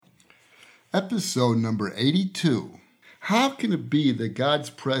Episode number 82. How can it be that God's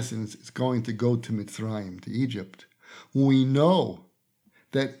presence is going to go to Mitzrayim, to Egypt, when we know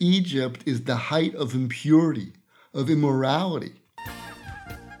that Egypt is the height of impurity, of immorality?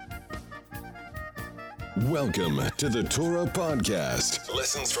 Welcome to the Torah Podcast.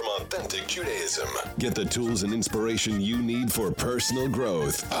 Lessons from authentic Judaism. Get the tools and inspiration you need for personal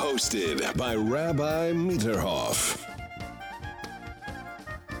growth. Hosted by Rabbi Mitterhoff.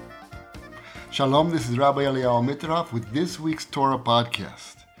 Shalom, this is Rabbi Eliyahu Mitterhoff with this week's Torah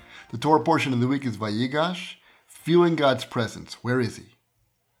Podcast. The Torah portion of the week is Vayigash, feeling God's presence. Where is He?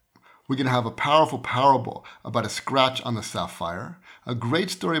 We're going to have a powerful parable about a scratch on the sapphire, a great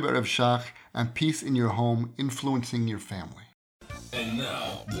story about Rav Shach, and peace in your home influencing your family. And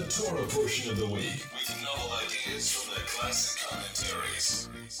now, the Torah portion of the week with novel ideas from the classic commentaries.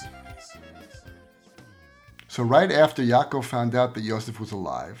 So right after Yaakov found out that Yosef was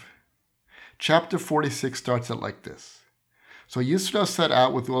alive, chapter 46 starts out like this. So Yisrael set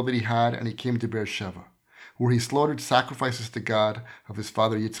out with all that he had, and he came to Beersheba, where he slaughtered sacrifices to God of his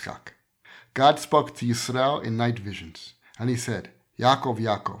father Yitzchak. God spoke to Yisrael in night visions, and he said, Yaakov,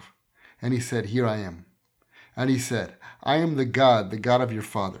 Yaakov. And he said, Here I am. And he said, I am the God of your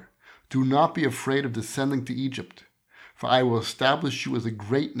father. Do not be afraid of descending to Egypt, for I will establish you as a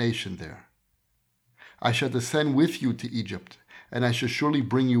great nation there. I shall descend with you to Egypt, and I shall surely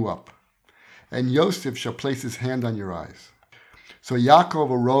bring you up. And Yosef shall place his hand on your eyes. So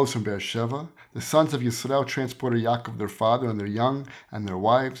Yaakov arose from Beersheba. The sons of Yisrael transported Yaakov their father and their young and their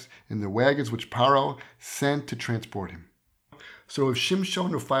wives in the wagons which Paro sent to transport him. So if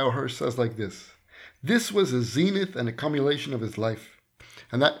Shimshon Raphael Hirsch says like this, this was a zenith and accumulation of his life.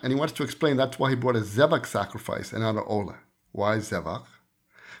 And he wants to explain that's why he brought a Zevach sacrifice and not an Olah. Why Zevach?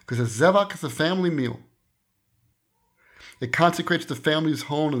 Because a Zevach is a family meal. It consecrates the family's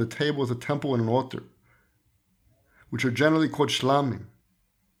home, and the table is a temple and an altar, which are generally called shlamim.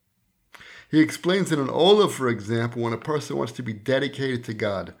 He explains in an Olah, for example, when a person wants to be dedicated to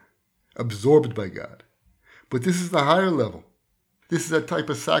God, absorbed by God. But this is the higher level. This is a type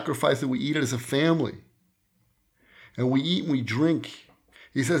of sacrifice that we eat it as a family. And we eat and we drink.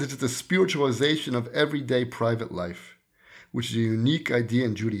 He says it's the spiritualization of everyday private life, which is a unique idea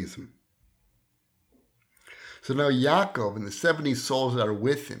in Judaism. So now Yaakov and the 70 souls that are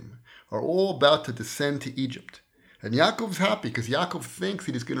with him are all about to descend to Egypt. And Yaakov's happy because Yaakov thinks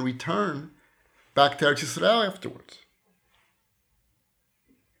he's going to return back to Eretz Yisrael afterwards.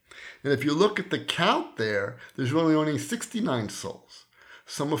 And if you look at the count there's really only 69 souls.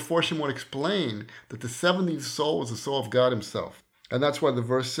 Some of Forshim would explain that the 70th soul is the soul of God himself. And that's why the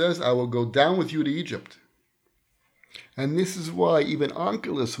verse says, I will go down with you to Egypt. And this is why even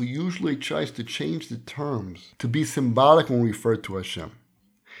Onkelos, who usually tries to change the terms to be symbolic when we refer to Hashem,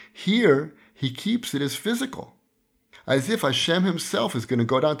 here he keeps it as physical, as if Hashem himself is going to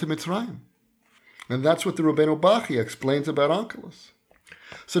go down to Mitzrayim. And that's what the Rabbeinu Bachya explains about Onkelos.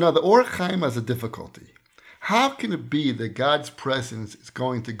 So now the Or Chaim has a difficulty. How can it be that God's presence is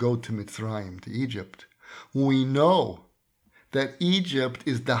going to go to Mitzrayim, to Egypt, when we know that Egypt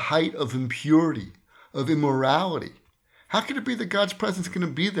is the height of impurity, of immorality? How can it be that God's presence is going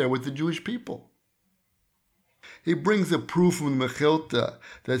to be there with the Jewish people? He brings a proof from the Mechilta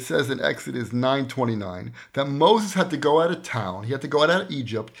that says in Exodus 9:29 that Moses had to go out of town, he had to go out of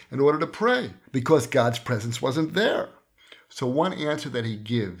Egypt in order to pray because God's presence wasn't there. So one answer that he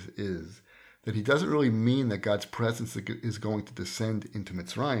gives is that he doesn't really mean that God's presence is going to descend into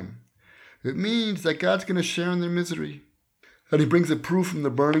Mitzrayim. It means that God's going to share in their misery. And he brings a proof from the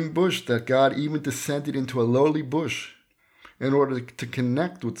burning bush that God even descended into a lowly bush in order to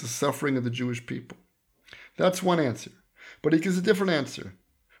connect with the suffering of the Jewish people. That's one answer. But he gives a different answer,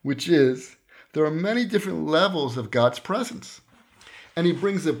 which is there are many different levels of God's presence. And he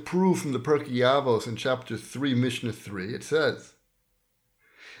brings a proof from the Pirkei Avos in chapter 3, Mishnah 3. It says,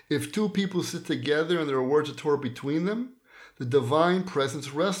 if two people sit together and there are words of Torah between them, the divine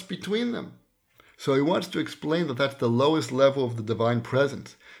presence rests between them. So he wants to explain that that's the lowest level of the divine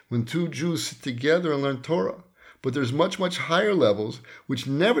presence, when two Jews sit together and learn Torah. But there's much, much higher levels which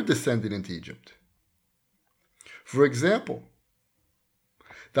never descended into Egypt. For example,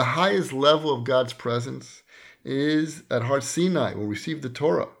 the highest level of God's presence is at Har Sinai, when we received the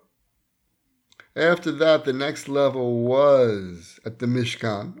Torah. After that, the next level was at the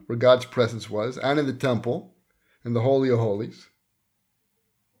Mishkan, where God's presence was, and in the temple, in the Holy of Holies.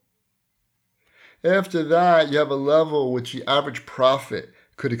 After that, you have a level which the average prophet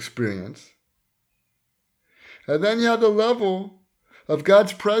could experience. And then you have the level of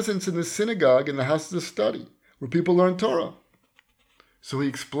God's presence in the synagogue, in the houses of study, where people learn Torah. So he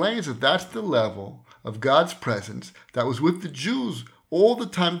explains that that's the level of God's presence that was with the Jews all the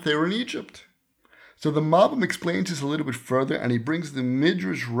time that they were in Egypt. So the Malbim explains this a little bit further, and he brings the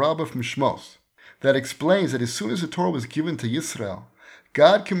Midrash Rabbah from Shmos that explains that as soon as the Torah was given to Yisrael,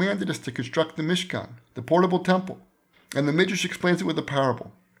 God commanded us to construct the Mishkan, the portable temple. And the Midrash explains it with a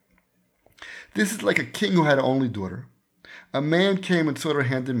parable. This is like a king who had an only daughter. A man came and sought her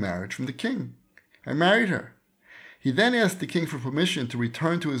hand in marriage from the king and married her. He then asked the king for permission to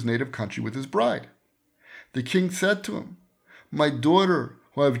return to his native country with his bride. The king said to him, "My daughter,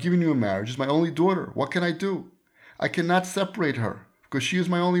 who I have given you in marriage, is my only daughter. What can I do? I cannot separate her, because she is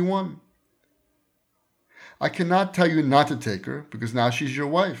my only one. I cannot tell you not to take her, because now she's your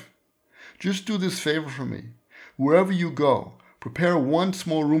wife. Just do this favor for me. Wherever you go, prepare one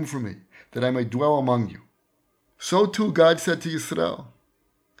small room for me, that I may dwell among you." So too God said to Yisrael,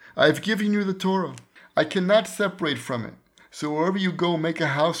 "I have given you the Torah. I cannot separate from it. So wherever you go, make a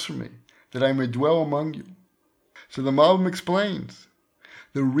house for me, that I may dwell among you." So the Malbim explains,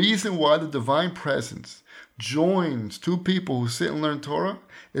 the reason why the divine presence joins two people who sit and learn Torah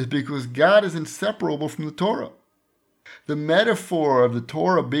is because God is inseparable from the Torah. The metaphor of the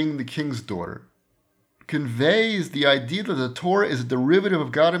Torah being the king's daughter conveys the idea that the Torah is a derivative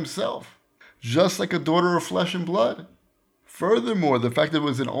of God himself, just like a daughter of flesh and blood. Furthermore, the fact that it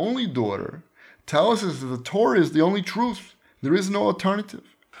was an only daughter tells us that the Torah is the only truth. There is no alternative.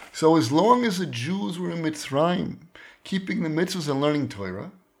 So as long as the Jews were in Mitzrayim, keeping the mitzvahs and learning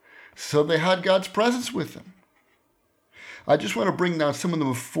Torah, so they had God's presence with them. I just want to bring down some of the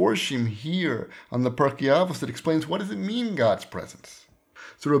Meforshim here on the Pirkei Avos that explains what does it mean, God's presence.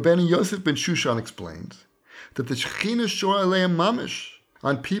 So Rabbeinu Yosef ben Shushan explains that the Shechina Shor Aleim Mamish,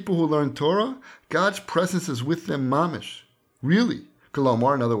 on people who learn Torah, God's presence is with them Mamish. Really.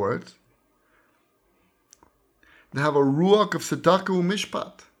 Kolomar, in other words, they have a ruach of tzedakah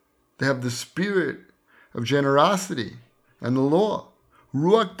u'mishpat. They have the spirit of generosity and the law.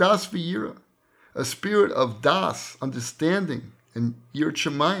 Ruach das v'yira, a spirit of das, understanding, and yirat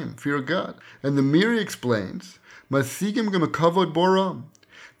shamayim, fear of God. And the Miri explains, Masigim gemakavod boram.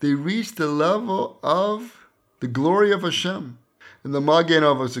 They reach the level of the glory of Hashem. And the Magen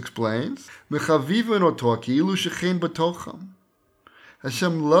Avos explains, Mechavivin oto ki'ilu shechein batocham.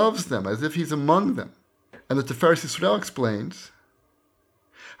 Hashem loves them as if He's among them. And the Tiferes Yisrael explains,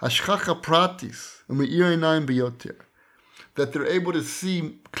 Hashchacha pratis u'me'ir einayim biyotir, that they're able to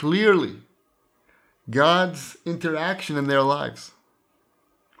see clearly God's interaction in their lives.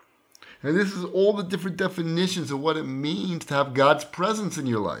 And this is all the different definitions of what it means to have God's presence in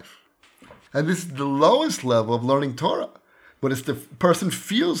your life. And this is the lowest level of learning Torah, but it's the person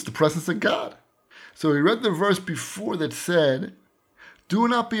feels the presence of God. So we read the verse before that said, "Do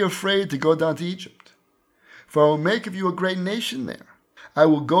not be afraid to go down to Egypt, for I will make of you a great nation there. I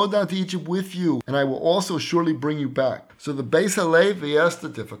will go down to Egypt with you, and I will also surely bring you back." So the Beis HaLevi asked the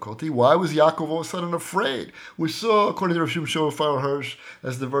difficulty, why was Yaakov all of a sudden afraid? We saw, according to Rav Shimon Shofar Hirsch,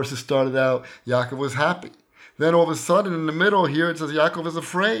 as the verses started out, Yaakov was happy. Then all of a sudden, in the middle here, it says Yaakov is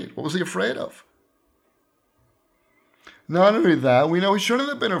afraid. What was he afraid of? Not only that, we know he shouldn't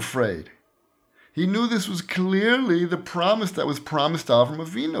have been afraid. He knew this was clearly the promise that was promised to Avram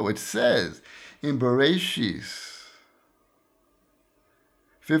Avinu. It says in Bereshis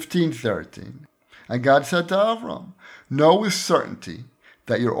 15:13, and God said to Avram, "Know with certainty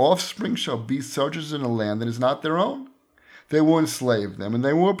that your offspring shall be sojourners in a land that is not their own. They will enslave them, and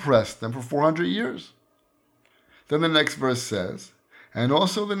they will oppress them for 400 years. Then the next verse says, "And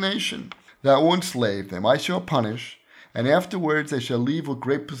also the nation that will enslave them I shall punish, and afterwards they shall leave with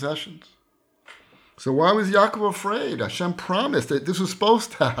great possessions." So why was Yaakov afraid? Hashem promised that this was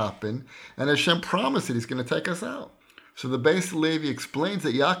supposed to happen, and Hashem promised that He's going to take us out. So the Beis HaLevi explains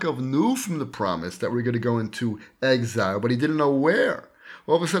that Yaakov knew from the promise that we're going to go into exile, but he didn't know where.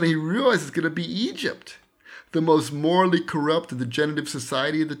 All of a sudden he realized it's going to be Egypt, the most morally corrupt and degenerative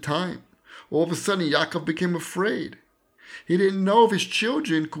society of the time. All of a sudden Yaakov became afraid. He didn't know if his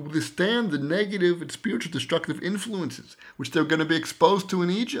children could withstand the negative and spiritual destructive influences which they're going to be exposed to in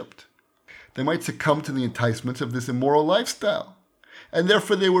Egypt. They might succumb to the enticements of this immoral lifestyle, and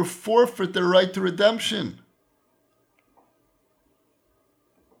therefore they would forfeit their right to redemption.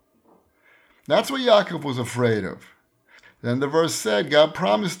 That's what Yaakov was afraid of. Then the verse said, God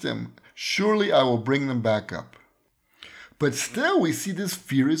promised him, "Surely I will bring them back up." But still we see this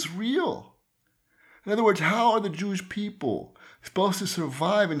fear is real. In other words, how are the Jewish people supposed to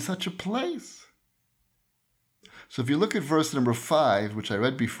survive in such a place? So if you look at verse number 5, which I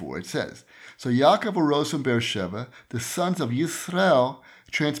read before, it says, "So Yaakov arose from Beersheba, the sons of Yisrael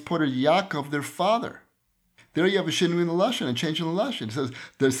transported Yaakov their father, There you have a shinui in the lashon, a change in the lashon. It says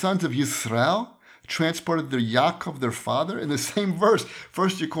the sons of Yisrael transported their Yaakov, their father, in the same verse.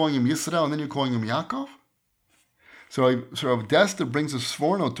 First you're calling him Yisrael, and then you're calling him Yaakov. So Rav Dessler brings a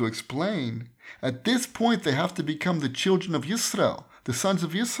sforno to explain, at this point they have to become the children of Yisrael, the sons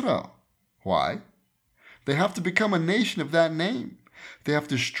of Yisrael. Why? They have to become a nation of that name. They have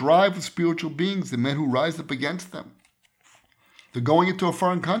to strive with spiritual beings, the men who rise up against them. They're going into a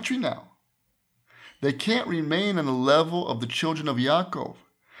foreign country now. They can't remain on the level of the children of Yaakov.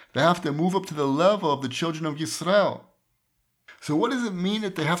 They have to move up to the level of the children of Yisrael. So what does it mean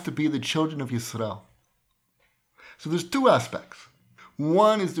that they have to be the children of Yisrael? So there's two aspects.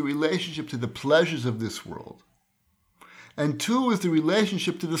 One is the relationship to the pleasures of this world. And two is the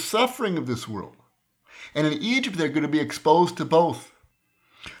relationship to the suffering of this world. And in Egypt, they're going to be exposed to both.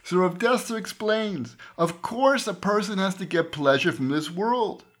 So Rav Dessler explains, of course a person has to get pleasure from this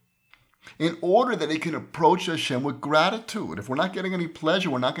world in order that he can approach Hashem with gratitude. If we're not getting any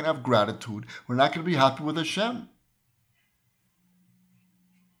pleasure, we're not going to have gratitude. We're not going to be happy with Hashem.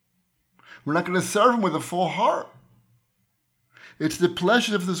 We're not going to serve Him with a full heart. It's the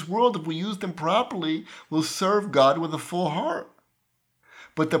pleasures of this world, if we use them properly, will serve God with a full heart.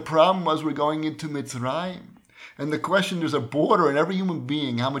 But the problem was we're going into Mitzrayim. And the question, there's a border in every human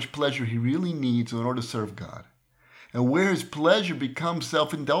being how much pleasure he really needs in order to serve God. And where his pleasure becomes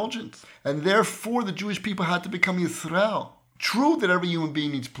self-indulgence. And therefore the Jewish people had to become Yisrael. True that every human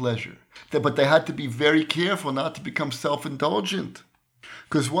being needs pleasure, but they had to be very careful not to become self-indulgent.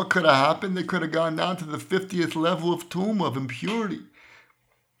 Because what could have happened? They could have gone down to the 50th level of tumah, of impurity.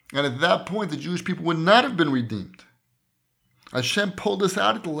 And at that point, the Jewish people would not have been redeemed. Hashem pulled us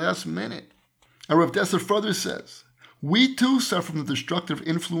out at the last minute. And Rav Dessler further says, we too suffer from the destructive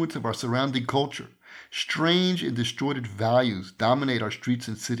influence of our surrounding culture. Strange and distorted values dominate our streets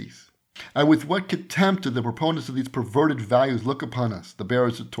and cities. And with what contempt do the proponents of these perverted values look upon us, the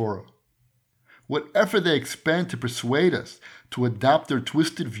bearers of Torah? What effort they expend to persuade us to adopt their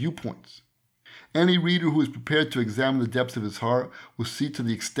twisted viewpoints. Any reader who is prepared to examine the depths of his heart will see to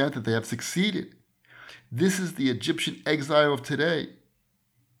the extent that they have succeeded. This is the Egyptian exile of today.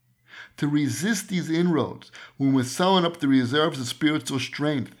 To resist these inroads, we must summon up the reserves of spiritual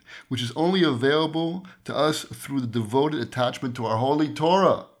strength, which is only available to us through the devoted attachment to our holy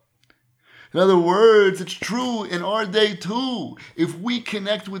Torah. In other words, it's true in our day too. If we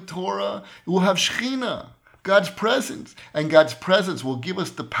connect with Torah, we'll have Shekhinah, God's presence. And God's presence will give us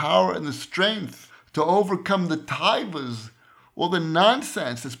the power and the strength to overcome the taivas, all the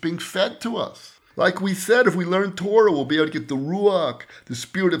nonsense that's being fed to us. Like we said, if we learn Torah, we'll be able to get the Ruach, the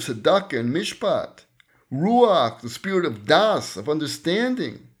spirit of Tzedakah and Mishpat. Ruach, the spirit of Das, of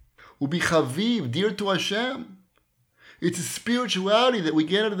understanding. Will be Chaviv, dear to Hashem. It's a spirituality that we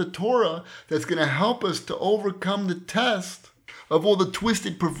get out of the Torah that's going to help us to overcome the test of all the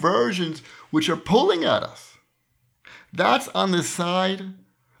twisted perversions which are pulling at us. That's on the side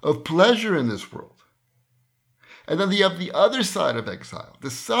of pleasure in this world. And then you have the other side of exile, the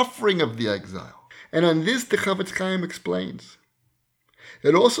suffering of the exile. And on this, the Chavetz Chaim explains.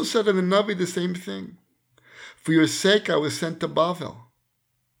 It also said in the Navi the same thing. For your sake I was sent to Bavel.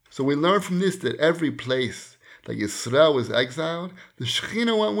 So we learn from this that every place that Yisrael was exiled, the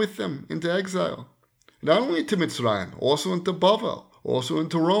Shekhinah went with them into exile. Not only to Mitzrayim, also into Bavel, also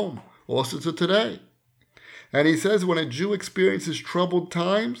into Rome, also to today. And he says when a Jew experiences troubled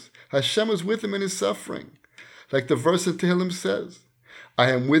times, Hashem is with him in his suffering. Like the verse in Tehillim says, I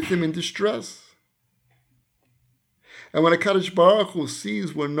am with him in distress. And when HaKadosh Baruch Hu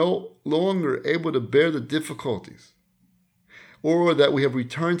sees we're no longer able to bear the difficulties, or that we have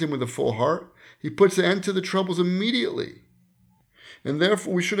returned to him with a full heart, he puts an end to the troubles immediately. And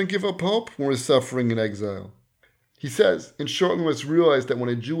therefore we shouldn't give up hope when we're suffering in exile. He says, in short, we must realize that when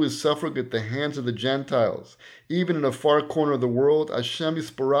a Jew is suffering at the hands of the Gentiles, even in a far corner of the world, Hashem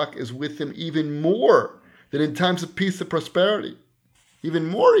Yisparach is with him even more than in times of peace and prosperity. Even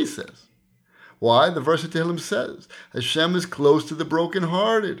more, he says. Why? The verse of Tehillim says, Hashem is close to the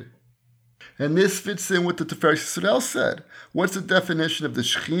brokenhearted. And this fits in with the Tiferes Yisrael said. What's the definition of the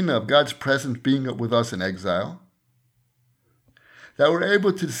Shekhinah, of God's presence being with us in exile? That we're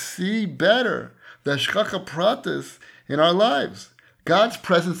able to see better the Hashgacha Pratis in our lives, God's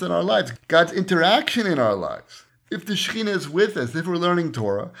presence in our lives, God's interaction in our lives. If the Shekhinah is with us, if we're learning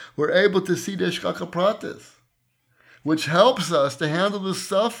Torah, we're able to see the Hashgacha Pratis, which helps us to handle the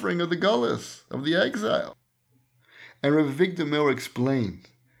suffering of the Gullus, of the exile. And Rav Avigdor Miller explains,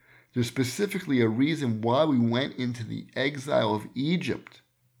 there's specifically a reason why we went into the exile of Egypt.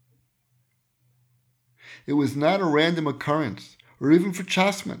 It was not a random occurrence, or even for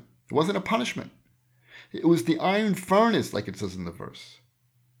chasmen. It wasn't a punishment. It was the iron furnace, like it says in the verse.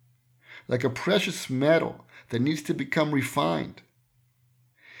 Like a precious metal that needs to become refined.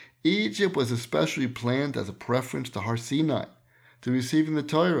 Egypt was especially planned as a preference to Har Sinai, to receiving the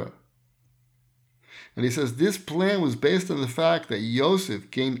Torah. And he says this plan was based on the fact that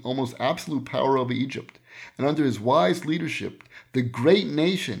Yosef gained almost absolute power over Egypt, and under his wise leadership, the great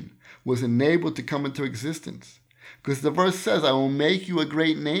nation was enabled to come into existence. Because the verse says, I will make you a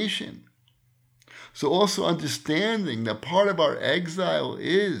great nation. So also understanding that part of our exile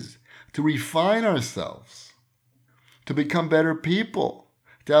is to refine ourselves, to become better people,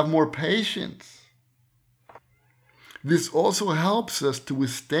 to have more patience. This also helps us to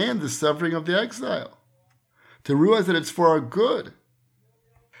withstand the suffering of the exile, to realize that it's for our good.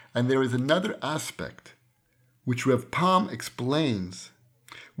 And there is another aspect which Rev Pam explains,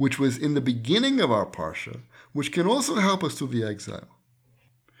 which was in the beginning of our Parsha, which can also help us through the exile.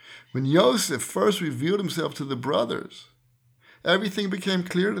 When Yosef first revealed himself to the brothers, everything became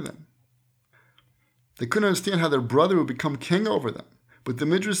clear to them. They couldn't understand how their brother would become king over them. But the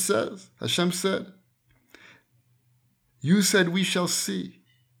Midrash says, Hashem said, you said we shall see.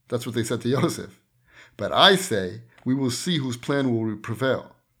 That's what they said to Yosef. But I say, we will see whose plan will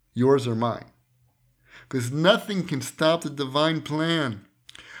prevail, yours or mine. Because nothing can stop the divine plan.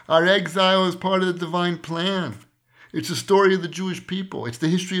 Our exile is part of the divine plan. It's the story of the Jewish people. It's the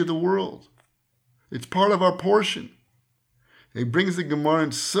history of the world. It's part of our portion. He brings the Gemara in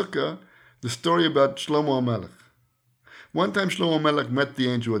Sukkah, the story about Shlomo HaMelech. One time Shlomo HaMelech met the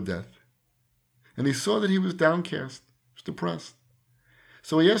angel of death, and he saw that he was downcast, he was depressed.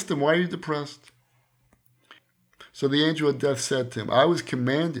 So he asked him, why are you depressed? So the angel of death said to him, I was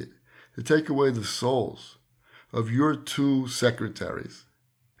commanded to take away the souls of your 2 secretaries,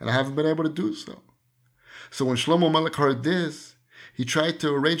 and I haven't been able to do so. So when Shlomo HaMelech heard this, he tried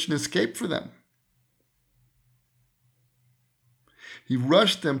to arrange an escape for them. He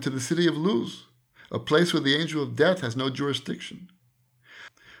rushed them to the city of Luz, a place where the angel of death has no jurisdiction.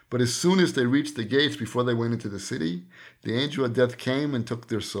 But as soon as they reached the gates before they went into the city, the angel of death came and took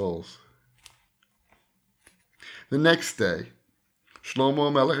their souls. The next day,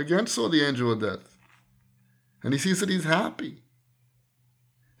 Shlomo HaMelech again saw the angel of death, and he sees that he's happy.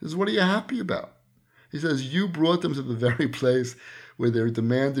 He says, what are you happy about? He says, you brought them to the very place where they're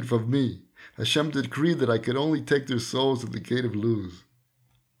demanded from me. Hashem decreed that I could only take their souls at the gate of Luz.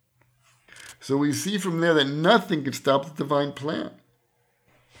 So we see from there that nothing can stop the divine plan.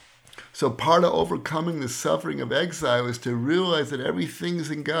 So part of overcoming the suffering of exile is to realize that everything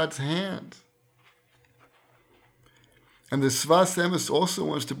is in God's hands. And the Sfas Emes also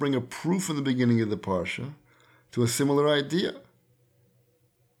wants to bring a proof in the beginning of the Parsha to a similar idea.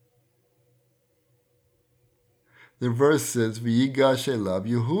 The verse says, V'yigash elav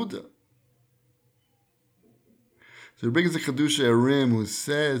Yehuda. So it brings the Chiddushei HaRim who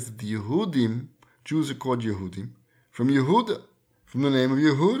says that the Yehudim, Jews are called Yehudim, from Yehuda, from the name of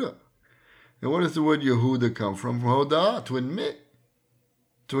Yehuda. And what does the word Yehuda come from? From Hodah, to admit,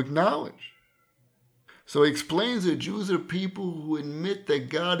 to acknowledge. So he explains that Jews are people who admit that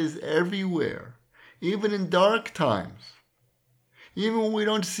God is everywhere, even in dark times. Even when we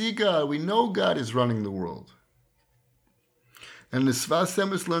don't see God, we know God is running the world. And the Sfas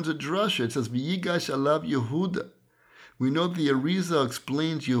Emes learns a drasha. It says, V'yigash alav Yehuda. We know the Arizal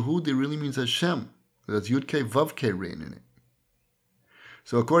explains Yehuda really means Hashem. That's Yud-Kei Vav-Kei reign in it.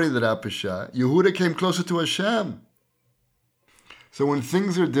 So according to that Pesha, Yehuda came closer to Hashem. So when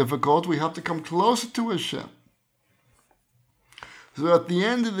things are difficult, we have to come closer to Hashem. So at the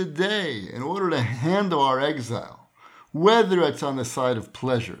end of the day, in order to handle our exile, whether it's on the side of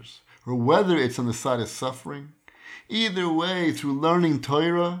pleasures or whether it's on the side of suffering, either way, through learning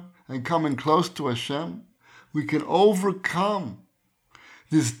Torah and coming close to Hashem, we can overcome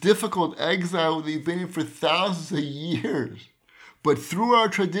this difficult exile we've been in for thousands of years. But through our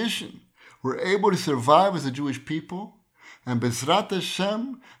tradition, we're able to survive as a Jewish people, and Bezrat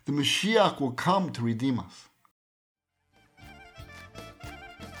Hashem, the Mashiach will come to redeem us.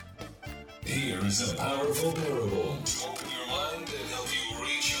 Here's a powerful parable to open your mind and help you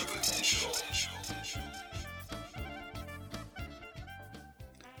reach your potential.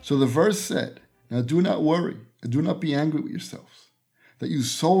 So the verse said, now do not worry, and do not be angry with yourselves, that you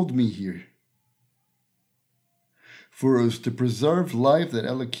sold me here. For it was to preserve life that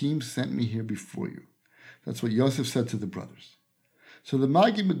Elohim sent me here before you. That's what Yosef said to the brothers. So the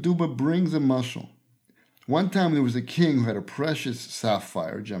Maggid Meduba brings a mashal. One time there was a king who had a precious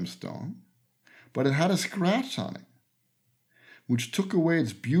sapphire gemstone, but it had a scratch on it, which took away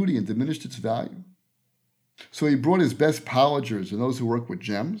its beauty and diminished its value. So he brought his best polishers and those who work with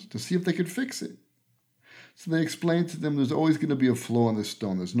gems to see if they could fix it. So they explained to them there's always going to be a flaw in this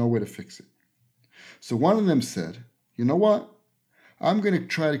stone. There's no way to fix it. So one of them said, you know what? I'm going to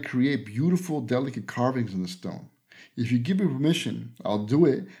try to create beautiful, delicate carvings in the stone. If you give me permission, I'll do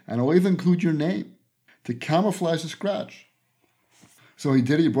it, and I'll even include your name to camouflage the scratch. So he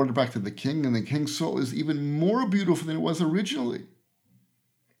did it, he brought it back to the king, and the king saw it was even more beautiful than it was originally.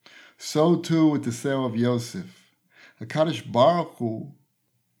 So too with the sale of Yosef. HaKadosh Baruch Hu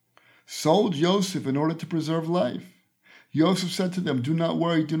sold Yosef in order to preserve life. Yosef said to them, do not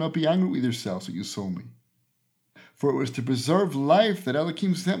worry, do not be angry with yourselves that you sold me. For it was to preserve life that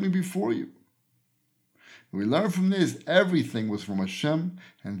Elohim sent me before you. We learn from this, everything was from Hashem,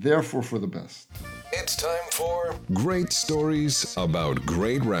 and therefore for the best. It's time for Great Stories About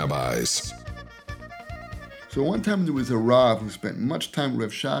Great Rabbis. So one time there was a Rav who spent much time with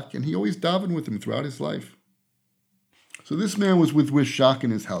Rav Shach, and he always davened with him throughout his life. So this man was with Rav Shach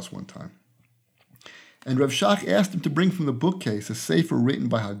in his house one time. And Rav Shach asked him to bring from the bookcase a sefer written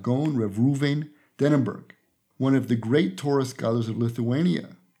by Hagon Rav Reuven Denenberg, one of the great Torah scholars of Lithuania.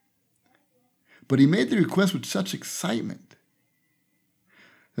 But he made the request with such excitement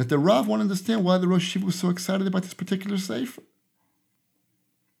that the Rav wanted to understand why the Rosh Yeshiva was so excited about this particular sefer.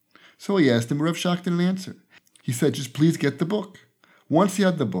 So he asked him, Rav Shach didn't answer. He said, just please get the book. Once he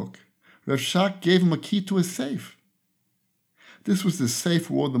had the book, Rav Shach gave him a key to his safe. This was the safe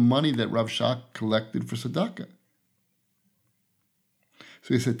for all the money that Rav Shach collected for tzedakah.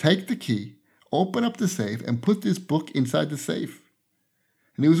 So he said, take the key, open up the safe, and put this book inside the safe.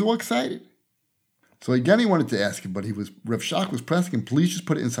 And he was all excited. So again, he wanted to ask him, but Rav Shach was pressing him, please just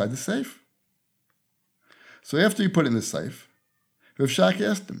put it inside the safe. So after he put it in the safe, Rav Shach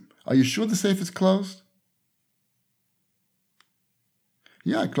asked him, are you sure the safe is closed?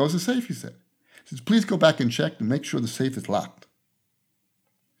 Yeah, I closed the safe, he said. He says, please go back and check and make sure the safe is locked.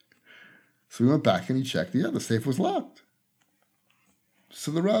 So he went back and he checked. Yeah, the safe was locked.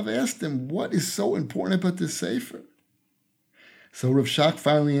 So the Rav asked him, what is so important about this sefer? So Rav Shach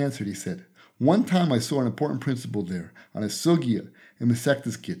finally answered. He said, one time I saw an important principle there on a sugya in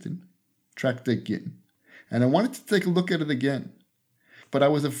Masechtas Gittin, Tractate Gittin, and I wanted to take a look at it again. But I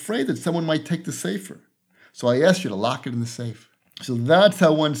was afraid that someone might take the sefer. So I asked you to lock it in the safe. So that's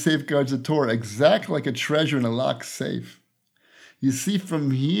how one safeguards the Torah, exactly like a treasure in a locked safe. You see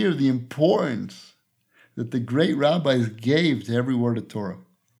from here the importance that the great rabbis gave to every word of Torah.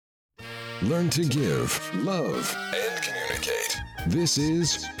 Learn to give, love, and communicate. This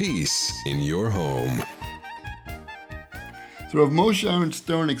is Peace in Your Home. So Rav Moshe Aaron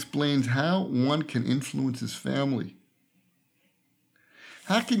Stern explains how one can influence his family.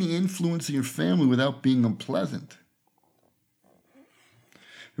 How can you influence your family without being unpleasant?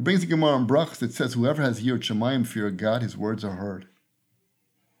 It brings the Gemara in Brachos that says, whoever has Yirat Shamayim, fear of God, his words are heard.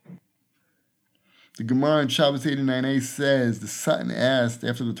 The Gemara in Shabbos 89a says, the Satan asked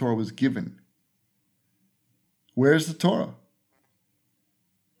after the Torah was given, where's the Torah?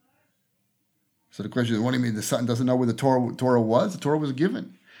 So the question is, what do you mean the Satan doesn't know where the Torah was? The Torah was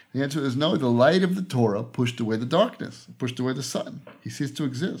given. The answer is no, the light of the Torah pushed away the darkness, pushed away the Satan. He ceased to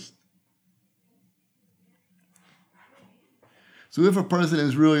exist. So if a person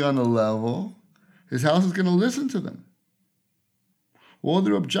is really on the level, his house is going to listen to them. All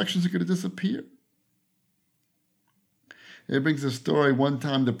their objections are going to disappear. It brings a story. One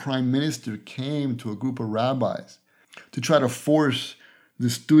time the prime minister came to a group of rabbis to try to force the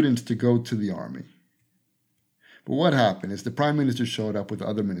students to go to the army. But what happened is the prime minister showed up with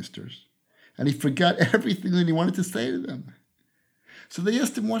other ministers, and he forgot everything that he wanted to say to them. So they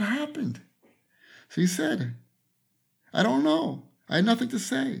asked him what happened. So he said, I don't know. I had nothing to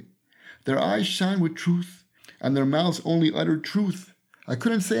say. Their eyes shine with truth, and their mouths only utter truth. I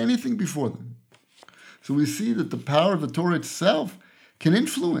couldn't say anything before them. So we see that the power of the Torah itself can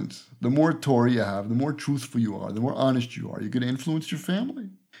influence. The more Torah you have, the more truthful you are, the more honest you are, you're going to influence your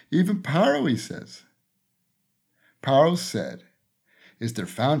family. Even Paro, he says. Paro said, is there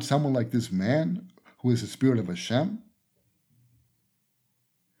found someone like this man who is the spirit of Hashem?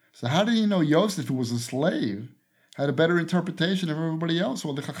 So how did he know Yosef, who was a slave, had a better interpretation of everybody else,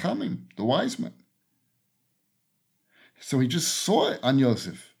 or the Chachamim, the wise men? So he just saw it on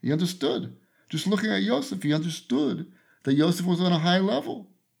Yosef. He understood. Just looking at Yosef, he understood that Yosef was on a high level.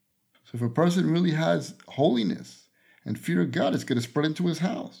 So if a person really has holiness and fear of God, it's going to spread into his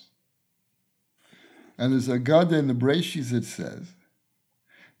house. And there's a Gada in the Breshis that says,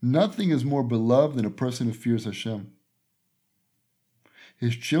 nothing is more beloved than a person who fears Hashem.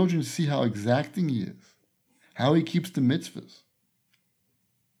 His children see how exacting he is, how he keeps the mitzvahs,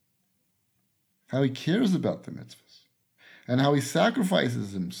 how he cares about the mitzvahs, and how he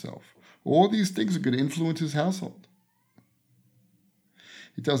sacrifices himself All these things are going to influence his household.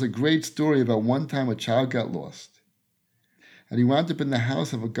 He tells a great story about one time a child got lost, and he wound up in the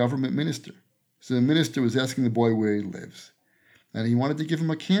house of a government minister. So the minister was asking the boy where he lives, and he wanted to give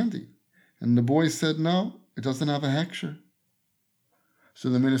him a candy. And the boy said, no, it doesn't have a hechsher. So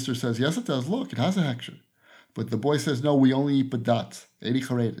the minister says, yes, it does. Look, it has a hechsher. But the boy says, no, we only eat badats, 80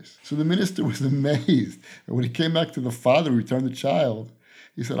 charedes. So the minister was amazed. And when he came back to the father who returned the child,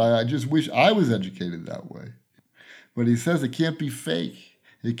 he said, I just wish I was educated that way. But he says it can't be fake.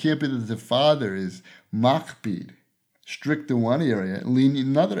 It can't be that the father is makpid, strict in one area and lenient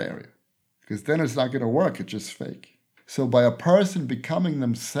in another area. Because then it's not going to work. It's just fake. So by a person becoming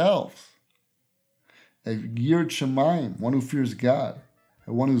themselves a yirat shamayim, one who fears God,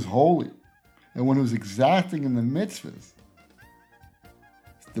 and one who's holy, and one who's exacting in the mitzvahs,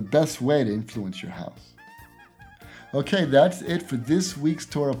 it's the best way to influence your house. Okay, that's it for this week's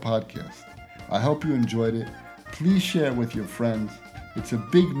Torah podcast. I hope you enjoyed it. Please share it with your friends. It's a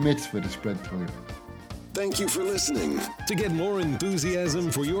big mitzvah to spread Torah. Thank you for listening. To get more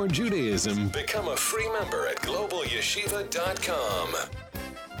enthusiasm for your Judaism, become a free member at globalyeshiva.com.